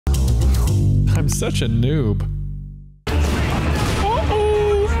I'm such a noob.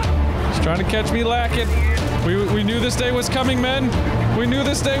 Uh-oh! He's trying to catch me lacking. We knew this day was coming, men. We knew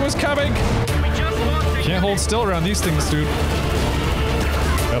this day was coming. Can't hold still around these things, dude.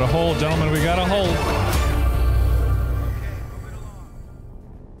 Gotta hold, gentlemen. We gotta hold.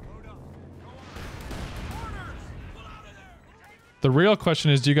 The real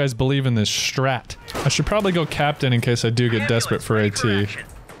question is, do you guys believe in this strat? I should probably go captain in case I do get desperate for AT.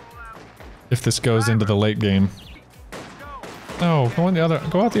 If this goes into the late game. Oh,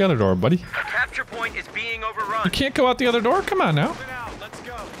 go out the other door, buddy. A capture point is being overrun. You can't go out the other door? Come on now.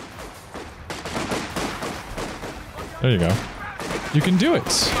 There you go. You can do it.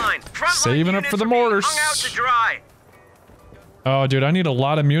 Saving up for the mortars. Oh, dude, I need a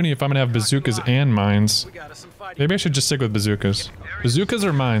lot of muni if I'm gonna have bazookas and mines. Maybe I should just stick with bazookas. Bazookas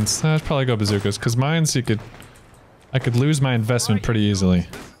or mines? I'd probably go bazookas, because mines I could lose my investment pretty easily.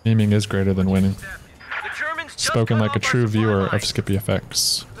 Aiming is greater than winning. Spoken like a true viewer of Skippy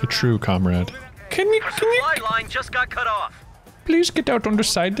FX. A true comrade. Can you line just got cut off. Please get out on the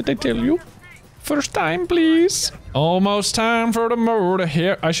side, did I tell you? First time, please. Almost time for the mortar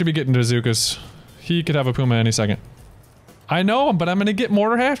here. I should be getting bazookas. He could have a Puma any second. I know, but I'm gonna get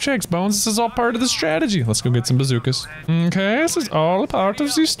mortar half-tracks, Bones. This is all part of the strategy. Let's go get some bazookas. Okay, this is all part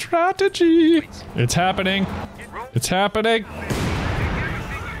of the strategy. It's happening. It's happening.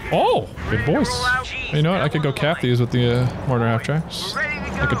 Oh, good voice. You know what? I could go cap these with the mortar half-tracks.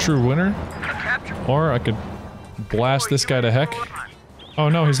 Like a true winner. Or I could blast this guy to heck. Oh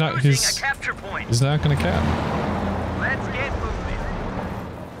no, he's not. He's not gonna cap.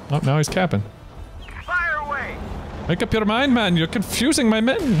 Oh, now he's capping. Make up your mind, man. You're confusing my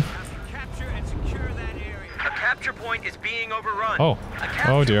men. A capture point is being overrun. Oh.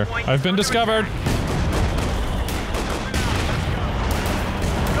 Oh dear. I've been discovered.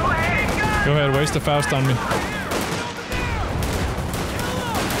 Go ahead, waste a Faust on me.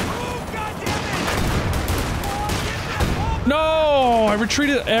 No! I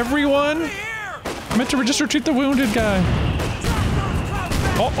retreated everyone? I meant to just retreat the wounded guy.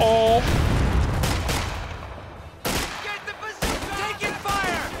 Uh-oh.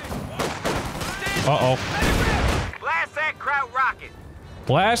 Uh-oh. Blast that kraut rocket.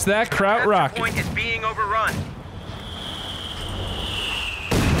 Blast that kraut rocket. The point is being overrun.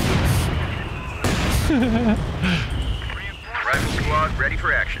 Rifle squad ready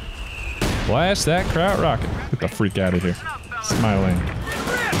for action. Blast that kraut rocket. Get the freak out of here. Smiling.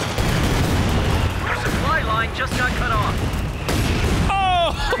 Our supply line just got cut off.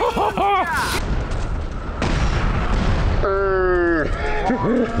 Oh!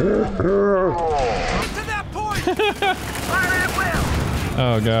 To that point. Fire at will.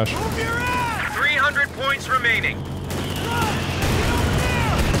 Oh gosh. 300 points remaining.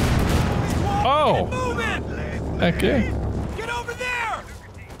 Oh! Okay. Get over there!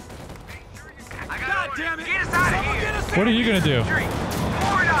 God damn it! Get us out of here! What are you gonna do? What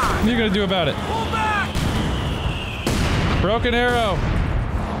are you gonna do about it? Broken arrow!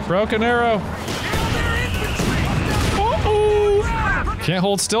 Broken arrow! Uh-oh. Can't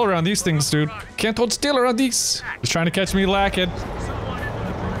hold still around these things, dude. Can't hold still around these. He's trying to catch me lacking.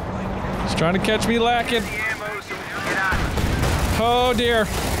 He's trying to catch me lacking. Oh dear.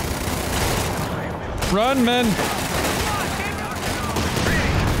 Run, men.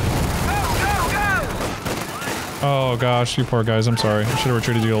 Oh gosh, you poor guys, I'm sorry. I should have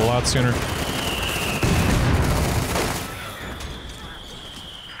retreated you a lot sooner.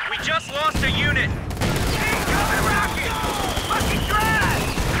 We just lost a unit.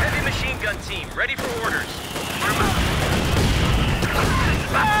 Heavy machine gun team, ready for orders.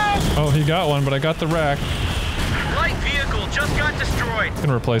 Oh, he got one, but I got the rack. Light vehicle just got destroyed. I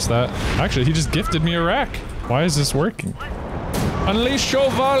can replace that. Actually, he just gifted me a rack. Why is this working? Unleash your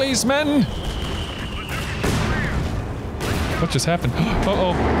volleys, men! What just happened?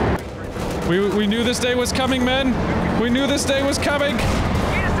 Uh-oh. We knew this day was coming, men. We knew this day was coming.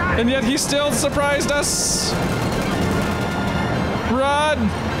 And yet he still surprised us. Run!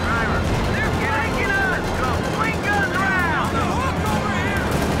 They're flanking us! Point guns around!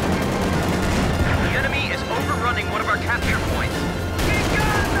 The enemy is overrunning one of our capture points. Get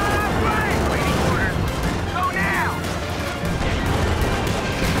guns on our flank! Waiting orders. Go now!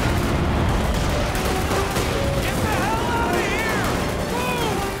 Get the hell out of here!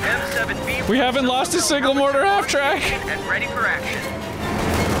 M7B. We haven't lost a single mortar half-track. And ready for action.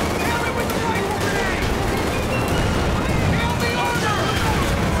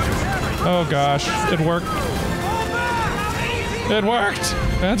 Oh gosh, it worked. It worked!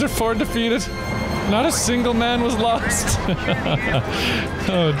 Panzer IV defeated. Not a single man was lost.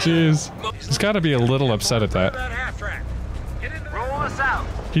 Oh, jeez. He's got to be a little upset at that. Roll us out.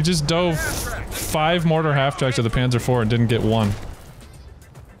 He just dove 5 mortar half-tracks to the Panzer IV and didn't get one.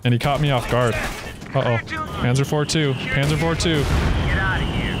 And he caught me off guard. Uh-oh. Panzer IV 2. Panzer IV 2. Get out of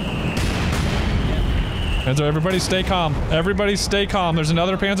here. Panzer, everybody stay calm. Everybody stay calm. There's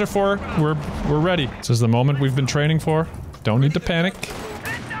another Panzer IV. We're ready. This is the moment we've been training for. Don't need to panic.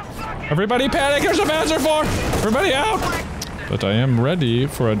 Everybody panic! There's a Panzer IV! Everybody out! But I am ready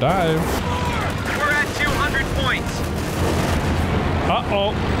for a dive. We're at 200 points.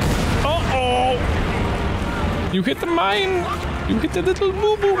 Uh-oh. Uh-oh! You hit the mine! You hit the little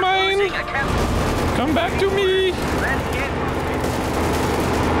boo-boo mine! Come back to me! Let's get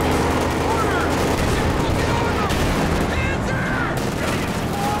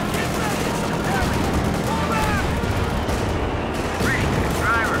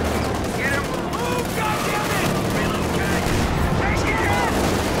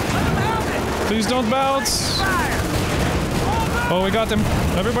Please don't bounce! Oh, we got them.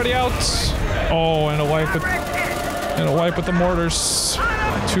 Everybody out! Oh, and a wipe with the mortars.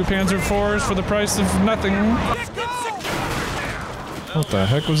 2 Panzer IVs for the price of nothing. What the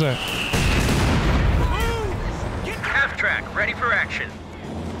heck was that? Halftrack, ready for action.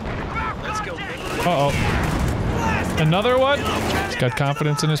 Let's go. Uh-oh. Another one? He's got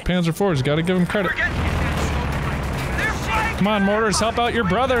confidence in his Panzer IVs. Gotta give him credit. Come on, mortars, help out your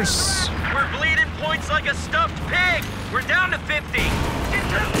brothers! We're bleeding points like a stuffed pig! We're down to 50!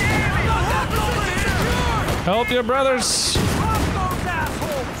 Help your brothers!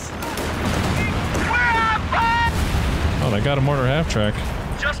 Oh, they got a mortar half-track.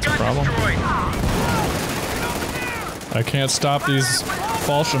 Just got Problem. destroyed. I can't stop these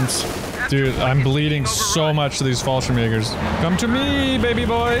Fallschirms. Dude, I'm bleeding so much to these Fallschirmjägers. Come to me, baby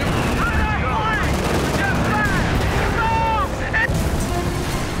boy!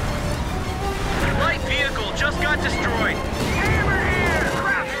 Light vehicle just got destroyed.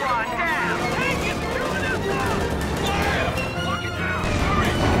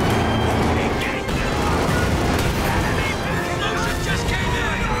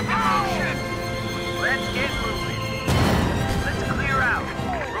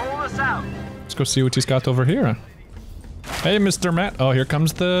 Let's go see what he's got over here. Hey, Mr. Matt. Oh, here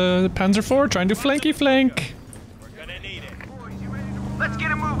comes the Panzer IV trying to flanky flank. We're gonna need it. Let's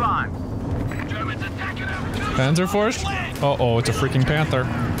get a move on. Panzer IV? Uh-oh, it's a freaking panther.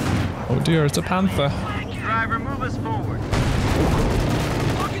 Oh dear, it's a panther. Driver, move us forward.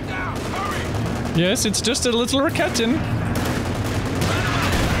 Yes, it's just a little Raketin.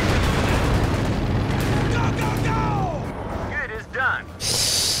 Good is done.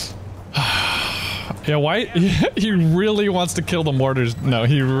 Yeah, why? He really wants to kill the mortars. No,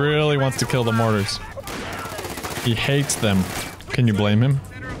 he really wants to kill the mortars. He hates them. Can you blame him?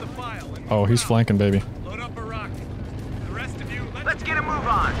 Oh, he's flanking, baby. Let's get a move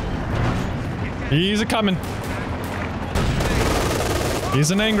on. He's a-coming. He's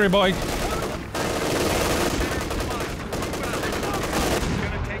an angry boy.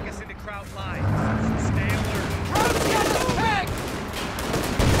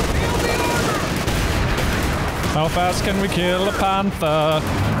 How fast can we kill a panther?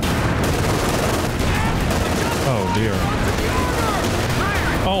 Oh dear.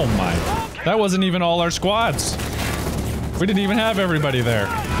 Oh my. That wasn't even all our squads. We didn't even have everybody there.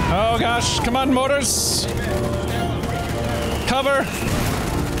 Oh gosh, come on, mortars! Cover!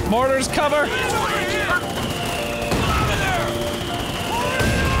 Mortars, cover!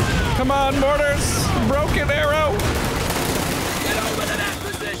 Come on, mortars! Broken arrow!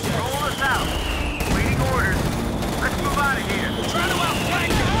 Roll us out. Waiting orders. Let's move out of here. Try to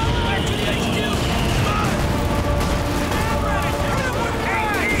outflank him. Back to the HQ.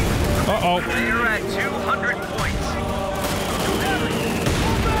 Uh-oh. You're at 200 points.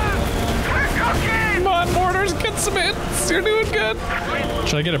 We're cooking! Come on, mortars, get some hits! You're doing good!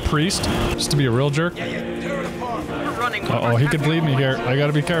 Should I get a priest? Just to be a real jerk? We're running. Uh-oh, he could bleed me here. I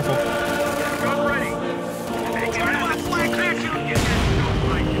gotta be careful. Gun ready. Clear to get this.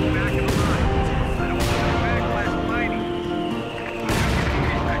 Back in the line. I don't want to back last fighting.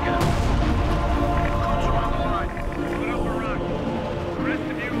 Back it up. Troops are on the line. Put up a rock. The rest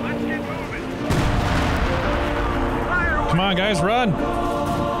of you, let's get moving. Fire away. Come on, guys, run!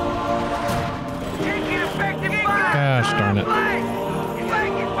 Taking effective fire. Gosh darn it.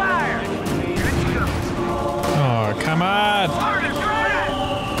 Taking fire. Here she goes. Oh, come on! Mortars,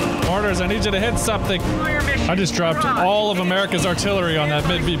 right. Mortars, I need you to hit something. Clear mission. I just dropped all of America's artillery on that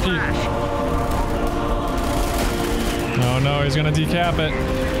mid-VP. Oh no, he's gonna decap it.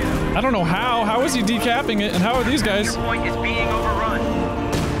 I don't know how. How is he decapping it? And how are these guys Your point is being overrun.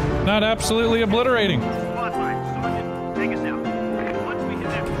 not absolutely obliterating? Squad line, Sergeant. Take us out. Once we hit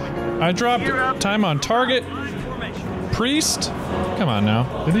that point, I dropped time on target. formation. Priest? Come on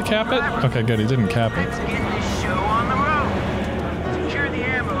now. Did he cap it? Okay, good. He didn't cap Let's it. get this show on the road. Secure the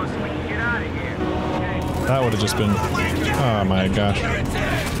ammo so we can get out of here. Okay. That would have just been... Oh my gosh.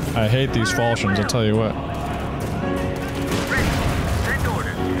 I hate these falchions, I'll tell you what. Ready. Send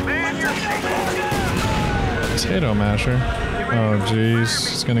orders. Man your station. Potato masher. Oh jeez.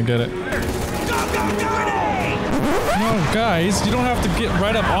 He's gonna get it. No, guys, you don't have to get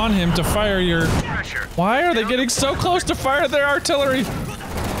right up on him to fire your... Pressure. Why are they getting so close to fire their artillery?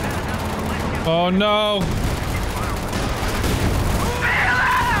 Oh no.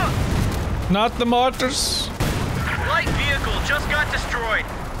 Not the mortars. Light vehicle just got destroyed.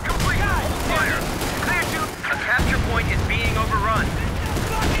 Complete. Fire. Clear to. A capture point is being overrun.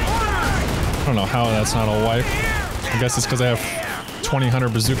 I don't know how that's not a wipe. I guess it's because I have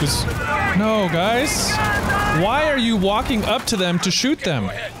 2,000 bazookas. No, guys. Why are you walking up to them to shoot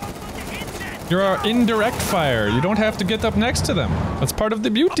them? You're indirect fire. You don't have to get up next to them. That's part of the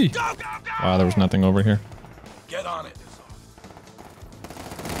beauty. Wow, there was nothing over here. Get on it.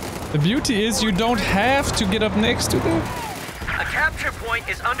 The beauty is you don't have to get up next to them. A capture point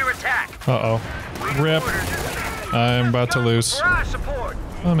is under attack. Uh-oh. Rip. I'm about to lose. Barrage support.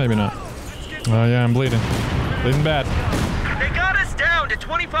 Oh, maybe not. Oh, yeah, I'm bleeding. Bleeding bad. They got us down to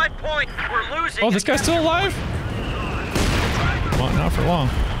 25 points. We're losing. Oh, this guy's still alive? Well, not for long.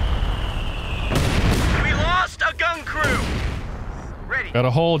 We lost a gun crew. Ready. Got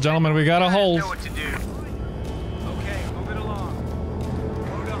a hole, gentlemen. We got a hole. Know what to do. Okay, move it along.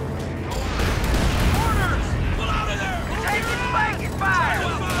 Load up. Orders. Pull out of there. Taking blanket fire.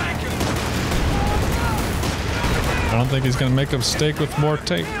 I don't think he's gonna make a mistake with more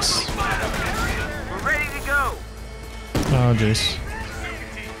takes. We're ready to go. Oh, jeez.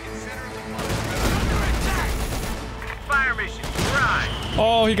 Fire mission. Right.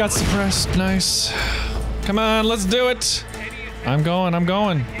 Oh, he got suppressed. Nice. Come on, let's do it. I'm going, I'm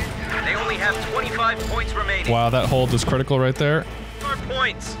going. They only have 25 points remaining. Wow, that hold was critical right there. More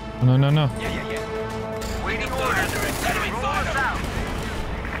points. No, no, no. Waiting orders. Roll us out.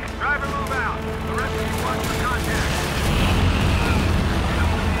 Driver move out. The rest of you watch for contact.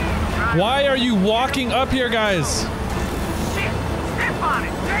 Why are you walking up here, guys? Shit! Step on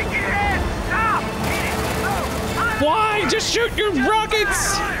it! Take it in! Stop! Hit it! Go! Why? Just shoot your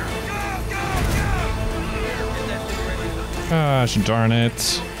rockets! Gosh darn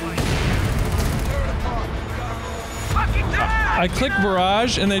it. I click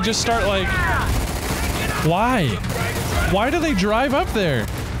barrage and they just start like... Why? Why do they drive up there?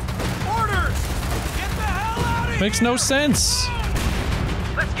 Makes no sense.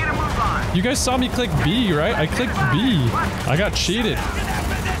 Let's get a move on. You guys saw me click B, right? I clicked B. I got cheated. Shit!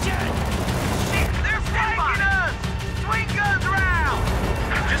 They're flanking us! Swing guns around!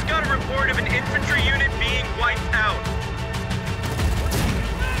 Just got a report of an infantry unit being wiped out.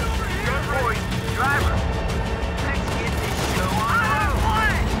 Good boy, driver. Let's get this show on the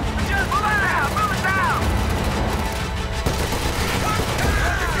road. Just move out! Move us out!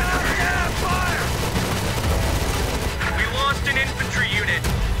 We lost an infantry unit.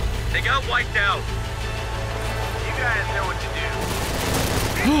 They got wiped out. You guys know what to do.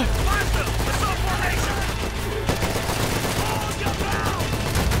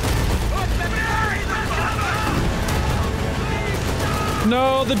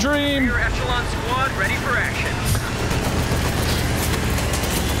 No, the dream. Your echelon squad ready for action.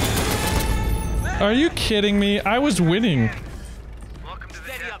 Are you kidding me? I was winning. Welcome to the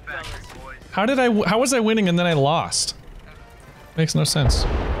death factory, boys. How was I winning and then I lost? Makes no sense.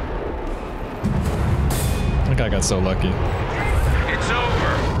 That guy got so lucky. It's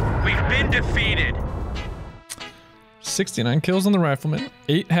over. We've been defeated. 69 kills on the rifleman,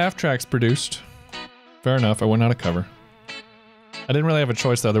 8 half-tracks produced. Fair enough, I went out of cover. I didn't really have a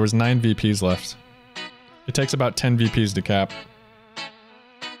choice though, there was 9 VPs left. It takes about 10 VPs to cap.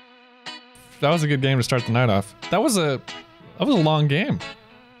 That was a good game to start the night off. That was a long game.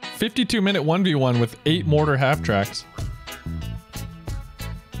 52-minute 1v1 with 8 mortar half-tracks.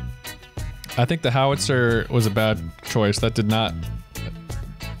 I think the howitzer was a bad choice. That did not...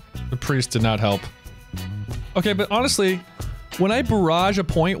 The priest did not help. Okay, but honestly, when I barrage a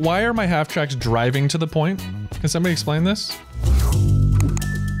point, why are my half-tracks driving to the point? Can somebody explain this?